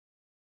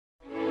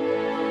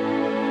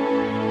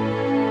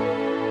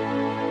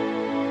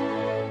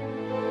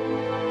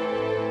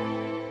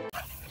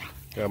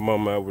Got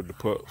mom out with the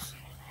pups.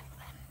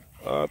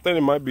 I think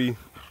it might be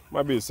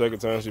the second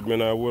time she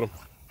been out with them.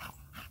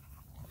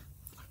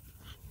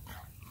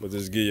 But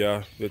just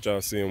let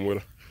y'all see him with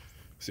her.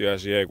 See how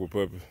she act with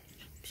Puppies.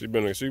 She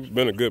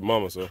been a good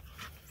mama, so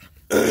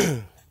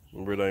I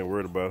really ain't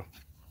worried about her.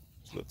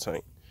 It's a little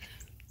tank.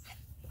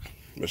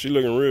 But she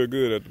looking real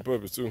good at the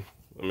puppies too.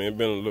 I mean, it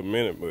been a little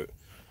minute, but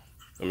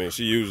I mean,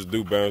 she usually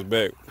do bounce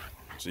back.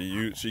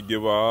 She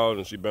give her all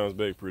and she bounce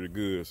back pretty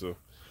good, so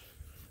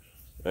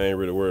I ain't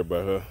really worried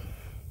about her.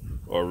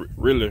 Or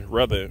really,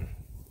 rather,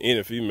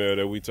 any female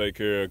that we take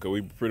care of, because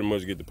we pretty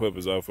much get the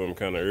puppies off of them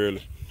kind of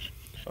early.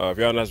 If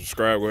y'all not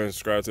subscribed, go ahead and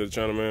subscribe to the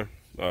channel, man.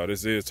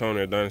 This is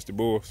Tony at Dynasty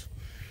Bulls.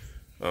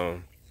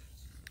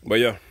 But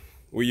yeah,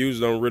 we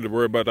usually don't really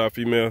worry about our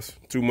females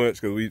too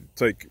much because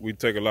we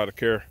take a lot of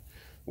care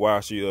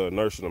while she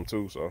nursing them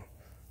too. So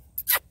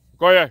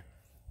go ahead.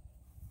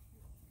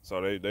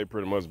 So they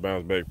pretty much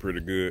bounce back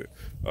pretty good.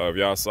 If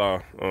y'all saw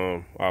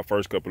our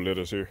first couple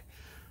litters here,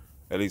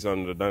 at least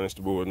under the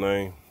Dynasty Bulls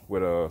name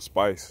with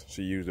Spice,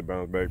 she used to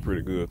bounce back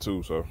pretty good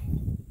too. So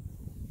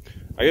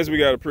I guess we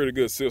got a pretty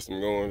good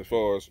system going as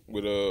far as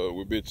with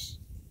bitches.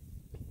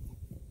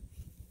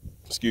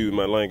 Excuse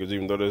my language,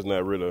 even though that's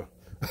not really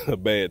a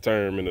bad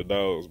term in the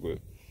dogs, but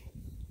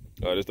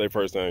this their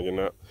first time getting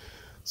out.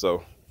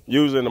 So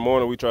usually in the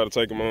morning we try to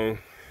take them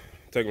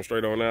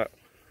straight on out.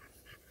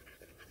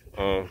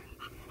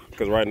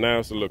 Because right now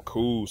it's a little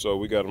cool, so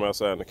we got them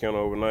outside in the kennel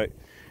overnight,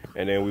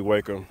 and then we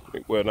wake them,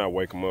 well, not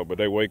wake them up, but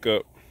they wake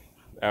up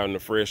out in the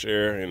fresh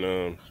air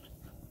and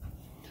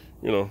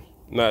you know,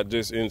 not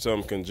just in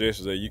some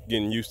congestion, that you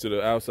getting used to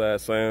the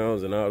outside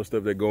sounds and all the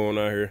stuff that going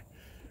on here.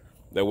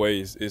 That way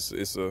it's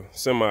a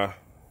semi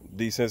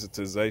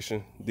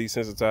desensitizing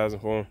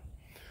for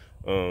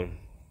them.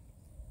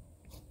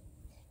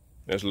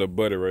 That's a little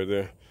buddy right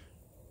there.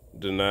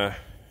 Deny,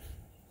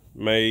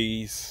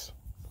 Maze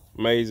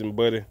and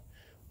Buddy,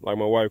 like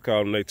my wife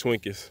called them, they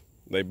Twinkies.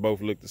 They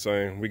both look the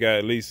same. We got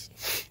at least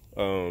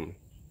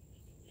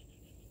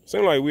seems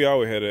like we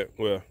always had that,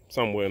 well,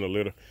 somewhere in the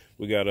litter.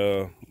 We got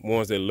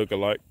ones that look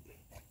alike,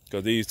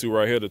 because these two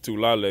right here, the two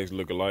lilacs,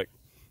 look alike.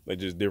 They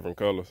just different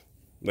colors.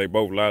 They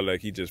both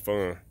lilac, he just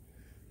fun.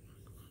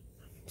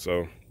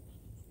 So,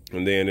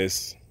 and then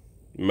it's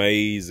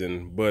Maze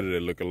and Buddy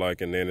that look alike,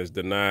 and then it's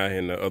Deny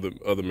and the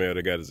other male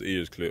that got his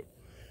ears clipped.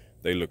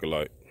 They look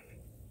alike.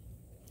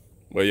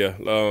 But yeah,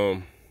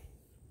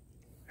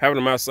 having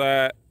them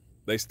outside,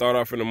 they start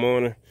off in the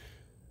morning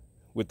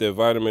with their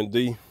vitamin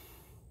D,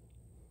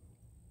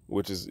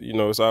 which is, you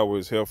know, it's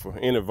always helpful.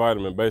 Any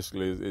vitamin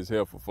basically is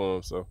helpful for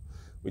them. So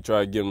we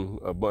try to give them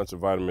a bunch of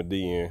vitamin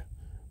D in,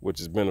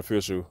 which is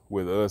beneficial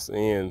with us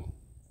and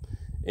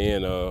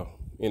in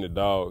the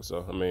dogs.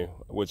 So I mean,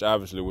 which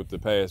obviously with the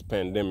past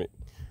pandemic,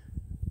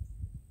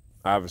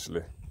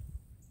 obviously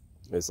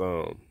it's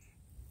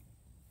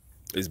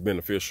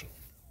beneficial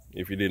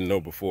if you didn't know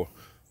before.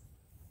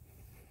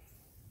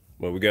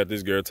 But we got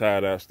this girl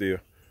tied out still.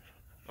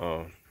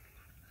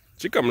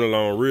 She coming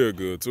along real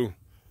good too.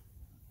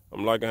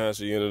 I'm liking how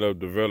she ended up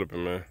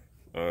developing, man.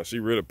 She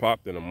really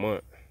popped in a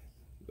month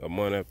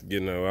after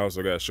getting her. I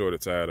also got Shorty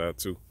tied out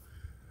too.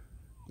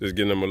 Just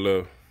getting them a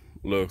little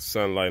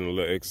sunlight and a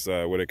little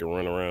exercise where they can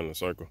run around in a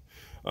circle.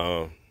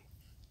 I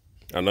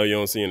know you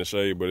don't see in the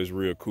shade, but it's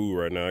real cool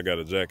right now. I got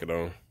a jacket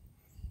on.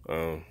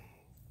 I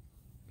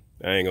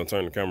ain't gonna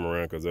turn the camera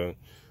around because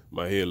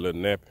my head a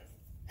little nappy.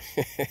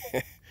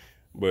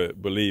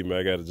 But believe me,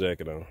 I got a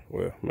jacket on.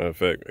 Well, matter of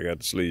fact, I got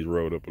the sleeves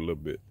rolled up a little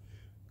bit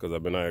because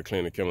I've been out here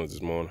cleaning kennels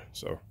this morning.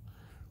 So,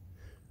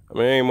 I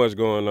mean, ain't much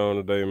going on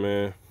today,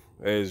 man.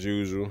 As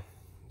usual,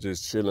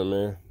 just chilling,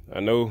 man. I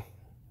know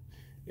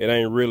it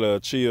ain't really a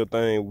chill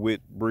thing with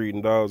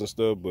breeding dogs and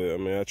stuff, but I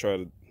mean, I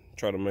try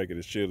to make it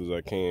as chill as I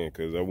can,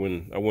 because I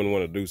wouldn't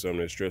want to do something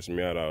that's stressing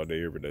me out all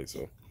day, every day.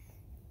 So,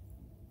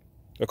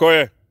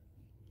 okay.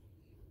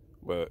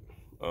 But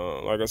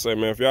like I say,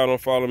 man, if y'all don't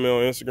follow me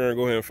on Instagram,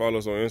 go ahead and follow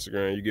us on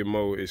Instagram. You get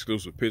more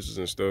exclusive pictures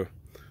and stuff.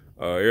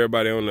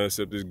 Everybody on there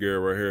except this girl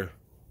right here,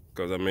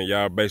 because I mean,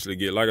 y'all basically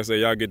get, like I say,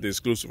 y'all get the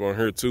exclusive on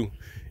her too.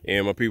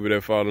 And my people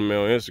that follow me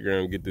on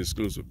Instagram get the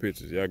exclusive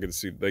pictures. Y'all get to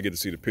see, they get to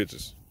see the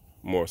pictures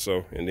more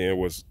so, and then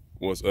what's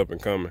up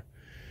and coming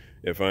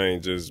if I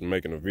ain't just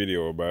making a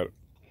video about it.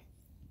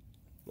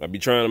 I be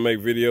trying to make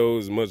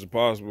videos as much as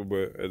possible,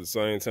 but at the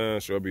same time,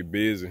 sure, I be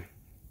busy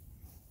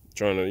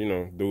trying to, you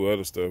know, do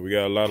other stuff. We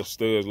got a lot of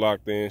studs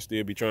locked in,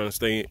 still be trying to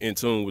stay in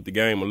tune with the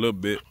game a little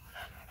bit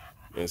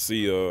and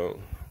see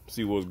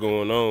what's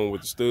going on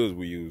with the studs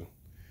we use.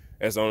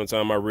 That's the only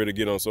time I really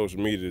get on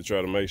social media, to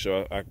try to make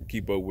sure I can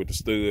keep up with the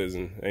studs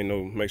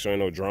and make sure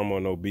ain't no drama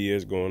or no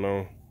BS going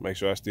on. Make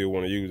sure I still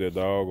want to use that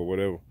dog or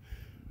whatever,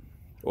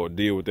 or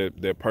deal with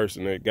that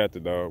person that got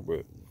the dog.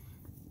 But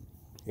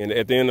and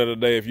at the end of the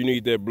day, if you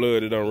need that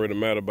blood, it don't really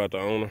matter about the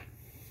owner,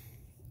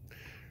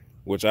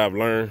 which I've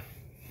learned.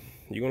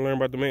 You're gonna learn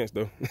about the man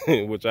stuff,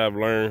 which I've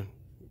learned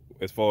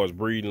as far as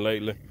breeding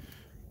lately.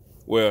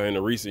 Well, in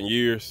the recent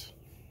years,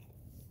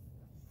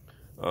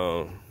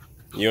 you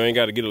ain't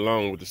got to get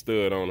along with the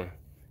stud owner.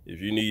 if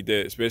you need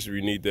that, especially if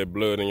you need that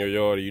blood in your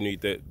yard, or you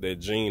need that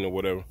gene or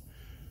whatever.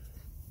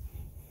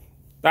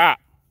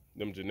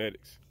 Them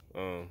genetics.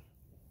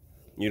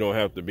 You don't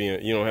have to be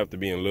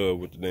in love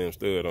with the damn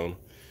stud on them.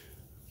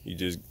 You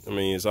just, I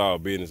mean, it's all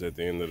business at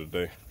the end of the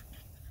day.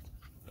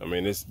 I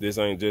mean, this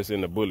ain't just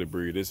in the bullet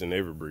breed, it's in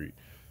every breed,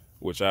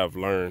 which I've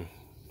learned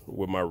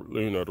with my,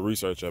 the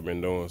research I've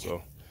been doing.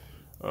 So,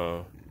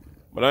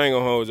 but I ain't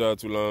gonna hold y'all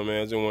too long,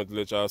 man. I just wanted to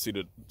let y'all see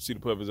the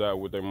puppies out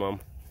with their mama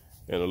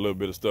and a little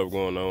bit of stuff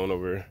going on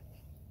over here.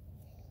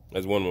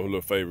 That's one of my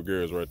little favorite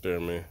girls right there,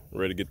 man.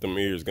 Ready to get them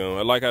ears gone.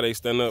 I like how they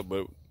stand up,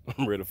 but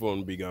I'm ready for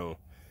them to be gone.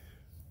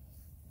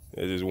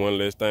 It's just one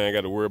less thing I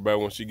got to worry about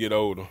when she get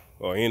older,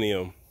 or any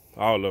of them,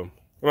 all of them.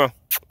 Come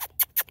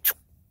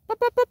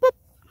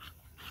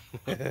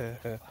on.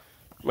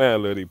 Man, I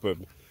love these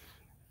puppies.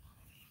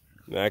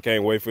 Now, I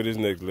can't wait for this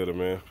next litter,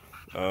 man.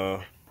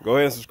 Go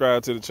ahead and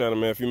subscribe to the channel,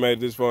 man. If you made it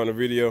this far in the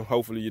video,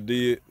 hopefully you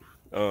did.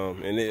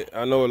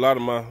 I know a lot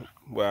of my,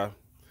 well,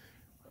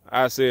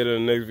 I said it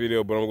in the next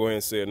video, but I'm going to go ahead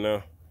and say it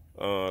now.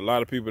 A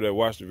lot of people that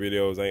watch the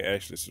videos ain't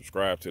actually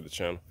subscribed to the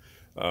channel.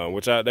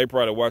 Which they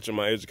probably watching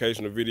my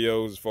educational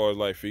videos as far as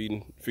like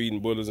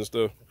feeding bullies and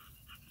stuff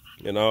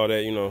and all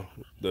that, you know,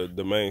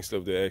 the main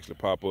stuff that actually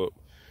pop up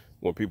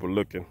when people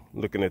looking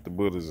at the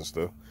bullies and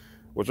stuff.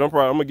 Which I'm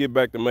gonna get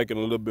back to making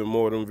a little bit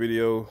more of them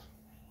videos.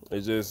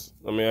 It's just,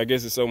 I mean, I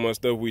guess it's so much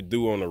stuff we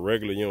do on the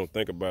regular you don't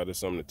think about it's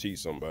something to teach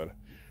somebody.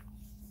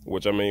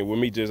 Which, I mean, with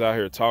me just out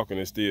here talking,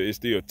 it's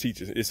still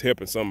teaching, it's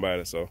helping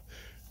somebody. So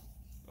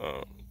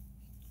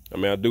I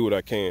mean, I do what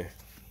I can.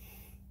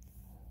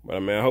 But I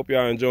mean, I hope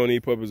y'all enjoying these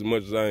puppies as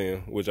much as I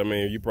am, which, I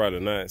mean, you probably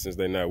not since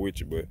they're not with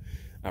you, but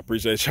I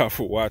appreciate y'all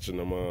for watching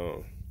them.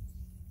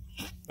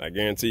 I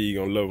guarantee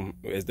you're gonna love them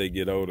as they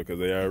get older, because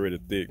they already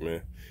thick,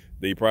 man.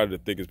 They probably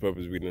the thickest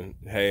puppies we done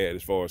had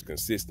as far as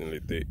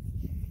consistently thick.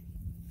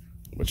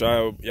 But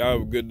y'all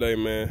have a good day,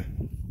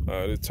 man.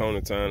 This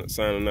Tony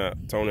signing out.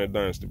 Tony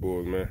Dynasty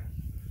Boys, man.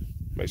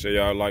 Make sure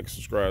y'all like and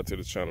subscribe to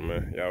the channel,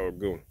 man. Y'all are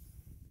good.